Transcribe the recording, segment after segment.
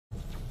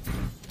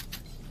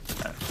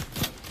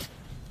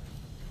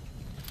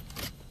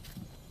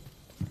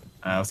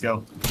Let's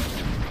go.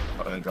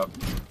 Oh, they drop.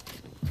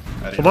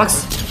 Full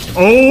box?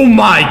 Oh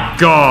my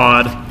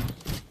god!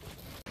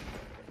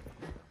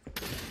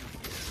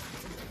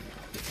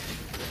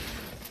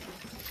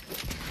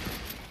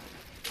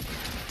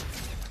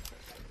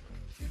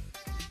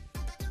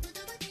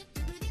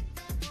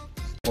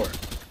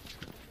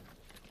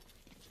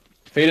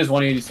 Fade is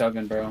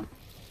 187, bro.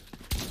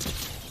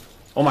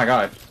 Oh my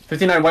god.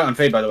 59 white on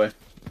Fade, by the way.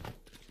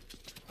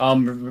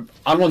 On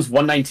one's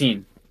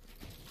 119.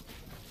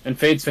 And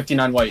Fade's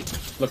 59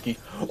 white. Looky.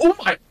 Oh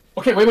my!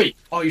 Okay, wait.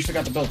 Oh, you still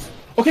got the builds.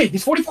 Okay,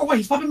 he's 44 white.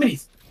 He's popping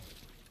minis.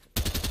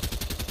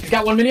 He's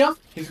got 1 mini off.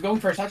 He's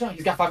going for a touchdown.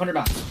 He's got 500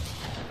 max.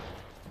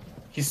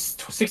 He's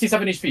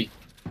 67 HP.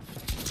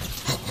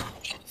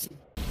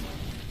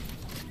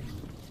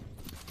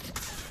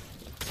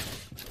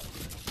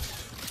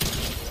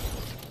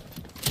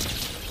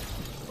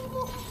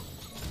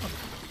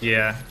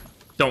 Yeah.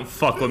 Don't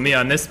fuck with me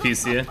on this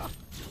piece here.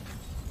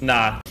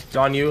 Nah. It's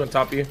on you, on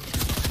top of you.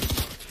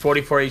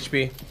 44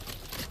 HP.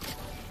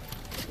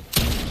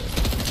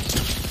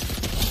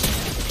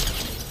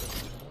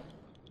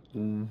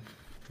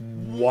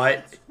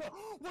 What?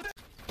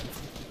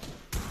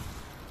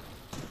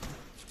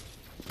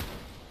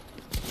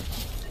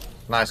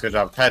 Nice, good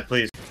job. Head,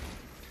 please.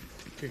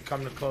 Could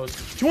come to close.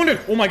 200!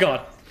 Oh my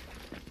god.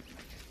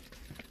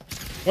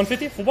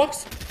 150? Full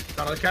box?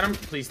 Don't look at him.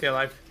 Please stay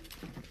alive.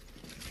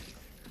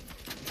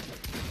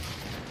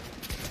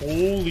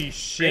 Holy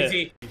shit.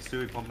 Crazy. He's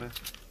Tfue pumping.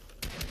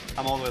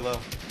 I'm all the way low.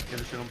 Give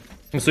it, shoot him.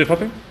 I'm Tfue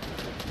popping?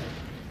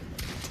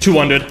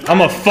 200. I'm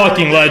a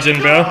fucking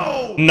legend,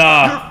 bro.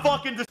 Nah. You're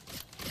fucking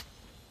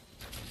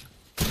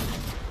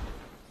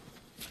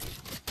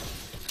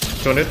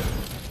 200.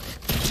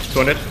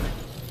 200.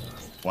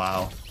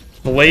 Wow.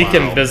 Blake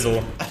and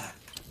Bizzle.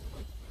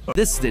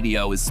 This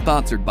video is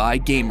sponsored by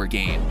Gamer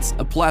Games,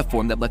 a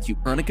platform that lets you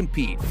earn and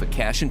compete for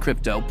cash and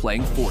crypto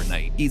playing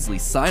Fortnite. Easily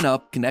sign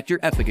up, connect your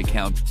Epic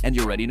account, and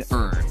you're ready to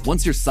earn.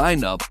 Once you're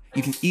signed up,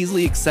 you can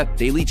easily accept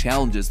daily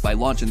challenges by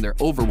launching their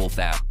Overwolf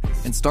app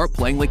and start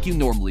playing like you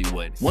normally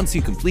would. Once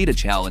you complete a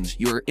challenge,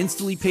 you are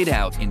instantly paid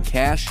out in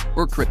cash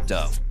or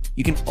crypto.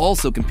 You can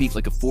also compete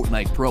like a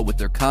Fortnite pro with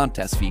their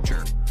contest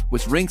feature,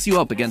 which ranks you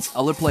up against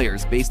other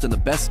players based on the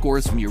best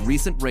scores from your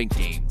recent ranked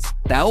games.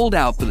 Battle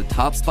out for the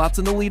top spots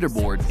in the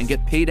leaderboard and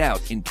get paid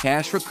out in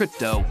cash or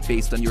crypto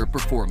based on your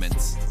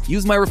performance.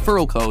 Use my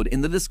referral code in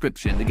the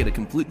description to get a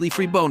completely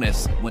free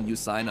bonus when you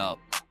sign up.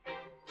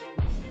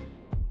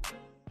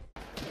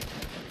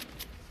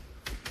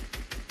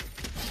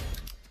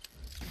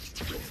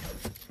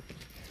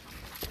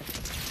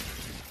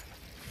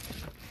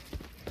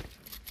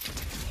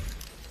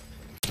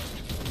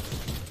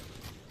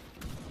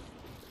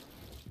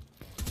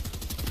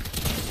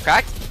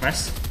 Cracked.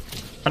 Nice.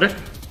 100.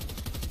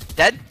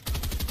 Dead.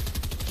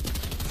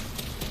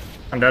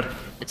 I'm dead.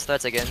 It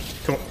starts again.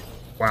 Cool.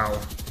 Wow.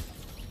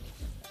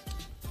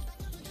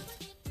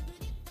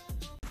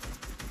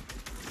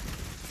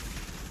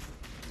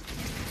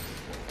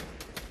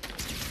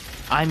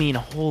 I mean,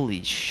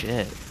 holy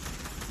shit.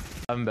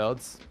 7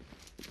 builds.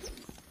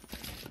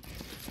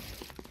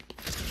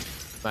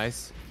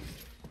 Nice.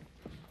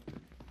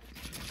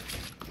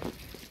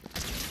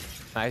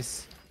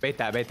 Nice. Bait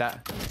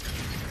that.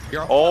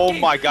 Oh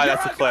my god,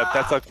 that's a clip.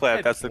 That's a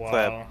clip. That's a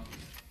clip.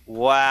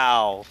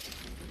 Wow.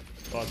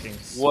 Fucking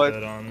what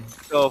spit on.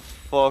 The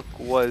fuck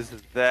was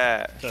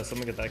that? Just let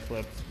me get that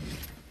clip.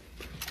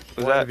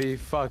 Was that 1v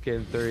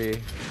fucking 3.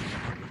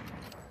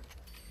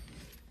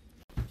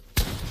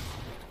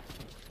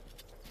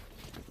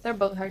 They're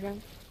both hard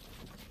ground.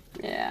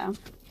 Yeah.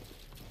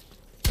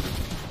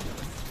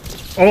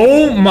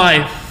 Oh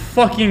my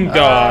fucking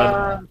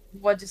god.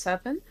 What just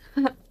happened?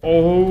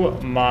 Oh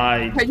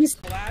my. Are you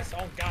Last?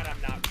 Oh god,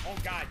 I'm not. Oh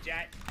god,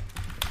 Jet.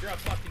 You're a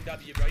fucking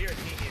W, bro. You're a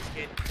genius,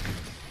 kid.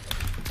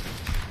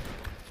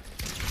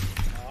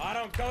 Oh, I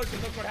don't coach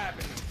and look what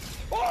happened.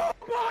 Oh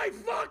my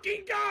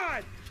fucking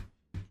god!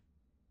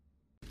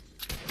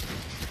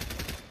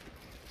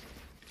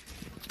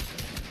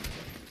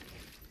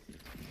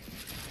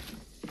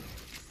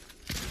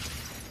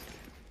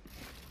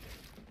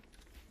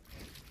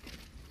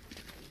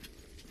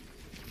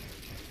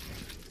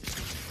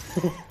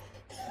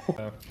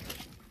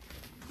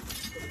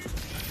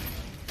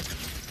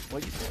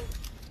 What you say?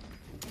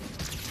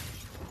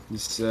 He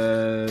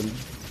said...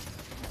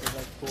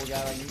 Cool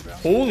guy like you, bro?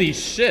 Holy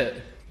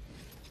shit.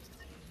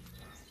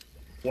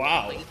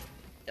 Wow.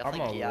 I'm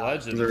a yeah.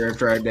 legend. There's a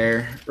rift right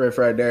there. Rift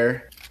right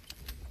there.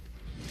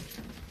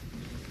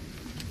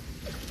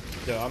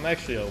 Yo, I'm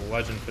actually a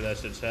legend for that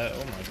shit, chat.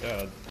 Oh my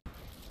god.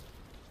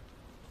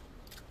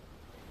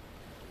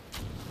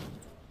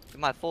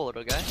 Am I full,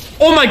 little guy?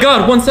 Oh my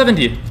god,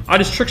 170. I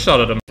just trick shot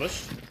at him.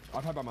 Push.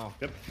 I've had my mouth.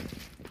 Yep.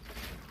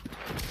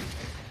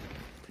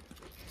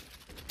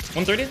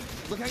 130?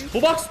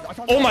 Full box?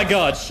 Oh my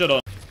god, shut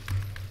up.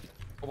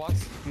 Full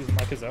box? His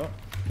mic is out.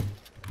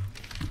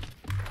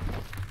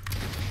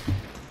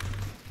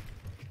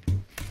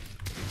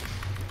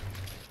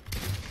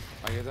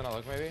 Are you gonna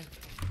look maybe?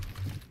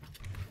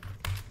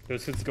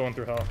 This kid's going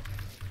through hell.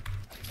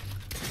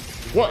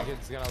 What?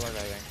 It's gonna look, I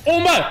think. Oh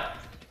my!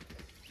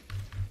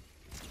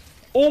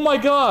 Oh my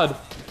god!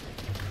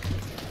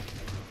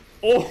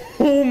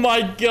 Oh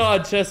my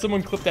god, Chess,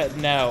 someone clip that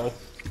now.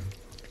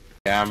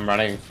 Yeah, I'm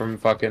running from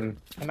fucking.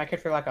 I might kid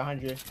for like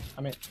 100.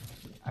 I mean,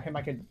 I hit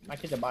my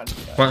kid's a bot.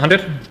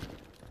 100? I'm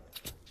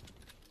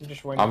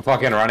just waiting. I'm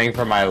fucking running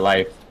for my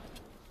life.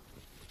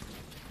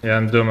 Yeah,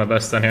 I'm doing my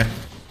best down here.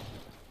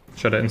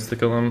 Try to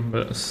insta-kill him,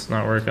 but it's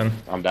not working.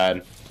 I'm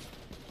dead.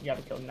 You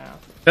gotta kill him now.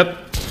 Yep.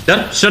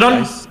 Yep, shit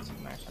on. Nice.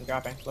 I'm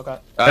dropping. Look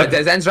up.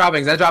 Zen's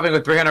dropping. Zen's dropping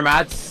with 300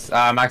 mats.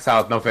 Max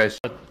health, no fish.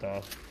 What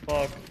the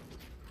fuck?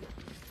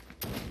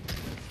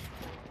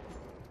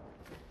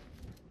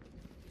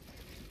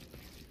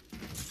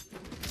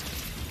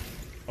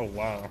 Oh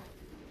wow.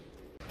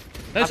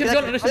 No, she's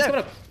going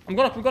up. I'm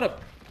going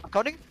up. I'm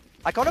coding.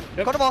 I caught him.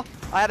 Yep. Caught them all.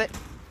 I have it.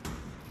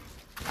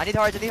 I need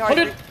hard.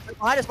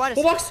 Behind us.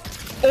 Full box.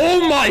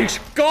 Oh my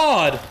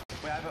god!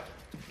 Wait,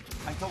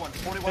 I killed one.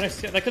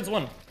 41. That kid's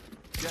one.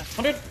 Yeah.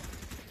 100.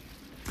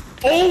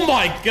 Oh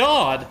my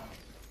god!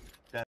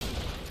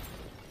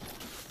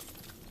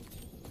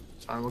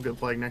 We'll get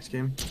flag next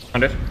game.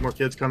 100. More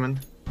kids coming.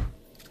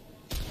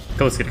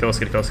 Kill this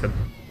kid.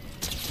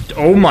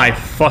 Oh my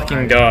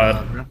fucking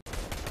god.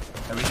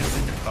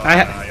 I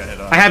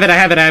have it.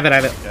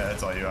 Yeah,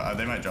 it's all you.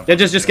 They might jump. Yeah,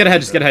 just get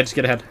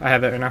ahead. I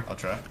have it right now. I'll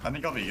try. I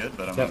think I'll be good,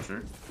 but I'm not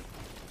sure.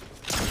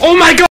 Oh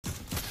my god!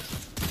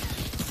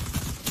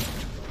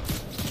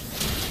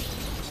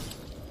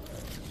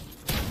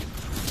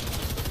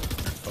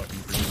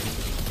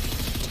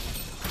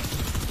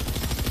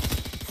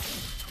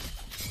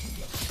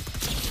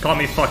 Call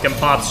me fucking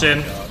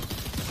Popshin.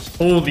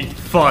 Holy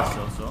fuck.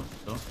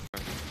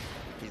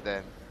 He's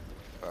dead.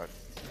 Fuck.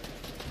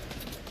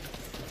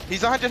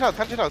 He's 100 health,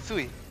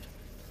 Tfue.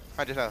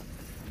 100 health.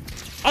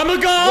 I'm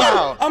a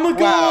god! I'm a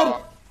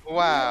god!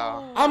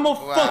 Wow. I'm a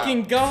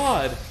fucking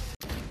god!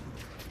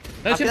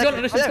 No, she's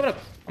going up.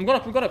 I'm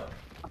going up.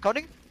 I'm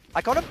coding.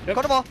 I caught him. Yep.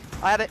 Caught them all.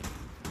 I have it.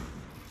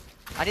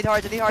 I need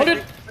hard.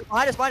 100.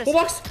 Behind us. Full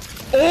box.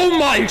 Oh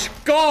my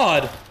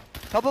god!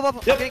 Help. Yep. I'm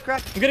getting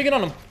cracked. I'm gonna get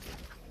on him.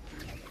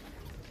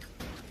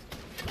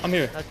 I'm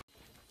here.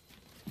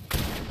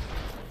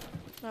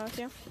 Oh, it's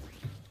you.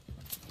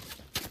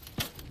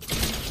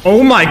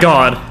 Oh my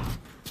god!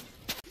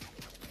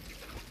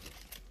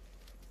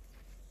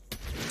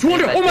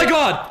 200! Oh my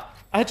god!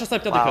 I had just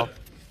left the other kid.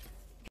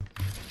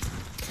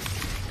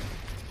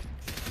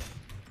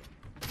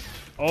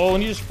 Oh,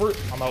 and you just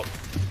I'm out.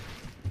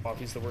 Fuck,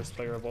 he's the worst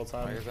player of all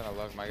time.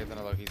 Mike is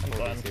gonna look. He's I'm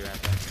full done. DC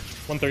rampant.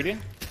 130.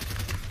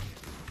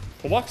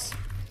 Full box.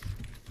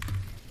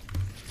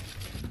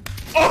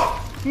 Oh!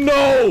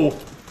 No!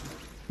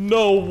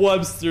 No,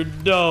 Webster,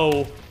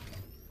 no!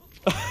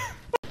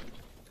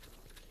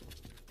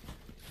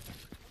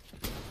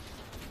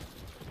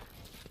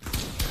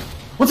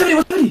 What's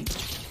happening?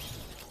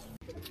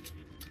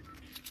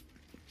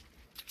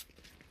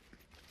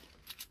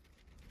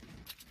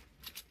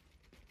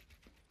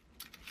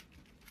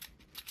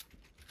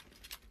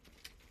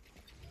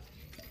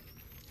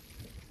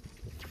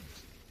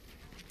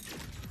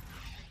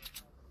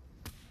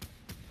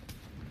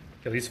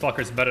 Yo, these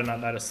fuckers better not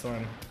let us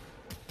swim.